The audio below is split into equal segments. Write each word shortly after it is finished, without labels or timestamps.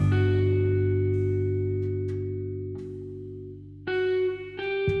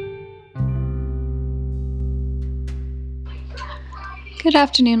Good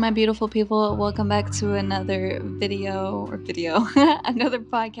afternoon, my beautiful people. Welcome back to another another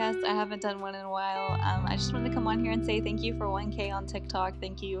podcast. I haven't done one in a while. I just wanted to come on here and say thank you for 1K on TikTok.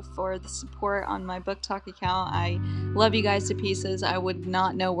 Thank you for the support on my Book Talk account. I love you guys to pieces. I would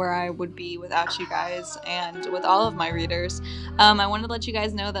not know where I would be without you guys and with all of my readers. I wanted to let you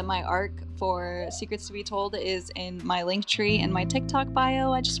guys know that my arc for Secrets to be Told is in my link tree in my TikTok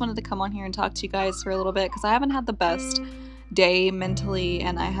bio. I just wanted to come on here and talk to you guys for a little bit because I haven't had the best day mentally,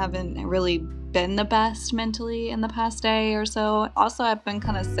 and I haven't really been the best mentally in the past day or so. Also, I've been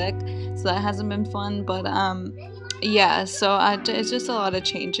kind of sick, so that hasn't been fun, but yeah, so it's just a lot of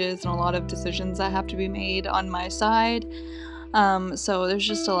changes and a lot of decisions that have to be made on my side. So there's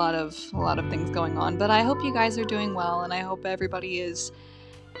just a lot of things going on, but I hope you guys are doing well, and I hope everybody is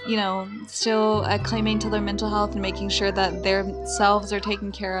still claiming to their mental health and making sure that their selves are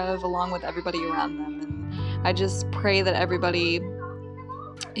taken care of along with everybody around them. And I just pray that everybody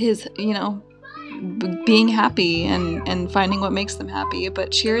is, being happy and finding what makes them happy.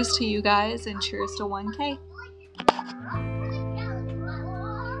 But cheers to you guys and cheers to 1K.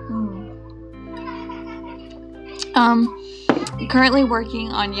 Currently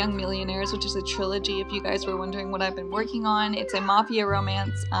working on Young Millionaires, which is a trilogy. If you guys were wondering what I've been working on, it's a mafia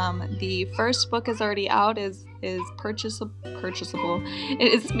romance. The first book is already out, is purchasable.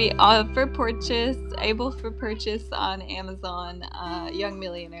 It is able for purchase on Amazon. Young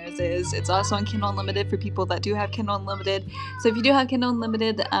Millionaires is. It's also on Kindle Unlimited for people that do have Kindle Unlimited. So if you do have Kindle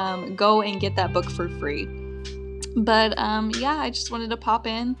Unlimited, go and get that book for free. But yeah, I just wanted to pop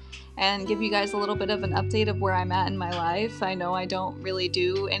in and give you guys a little bit of an update of where I'm at in my life. I know I don't really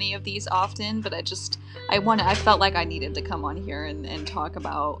do any of these often, but I felt like I needed to come on here and talk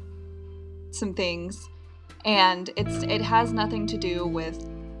about some things. And it has nothing to do with,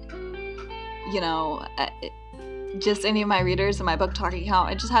 just any of my readers and my Book Talk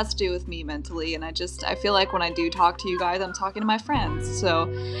account. It just has to do with me mentally, and I feel like when I do talk to you guys, I'm talking to my friends. So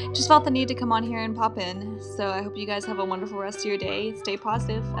just felt the need to come on here and pop in. So I hope you guys have a wonderful rest of your day. Stay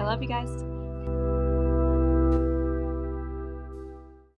positive. I love you guys.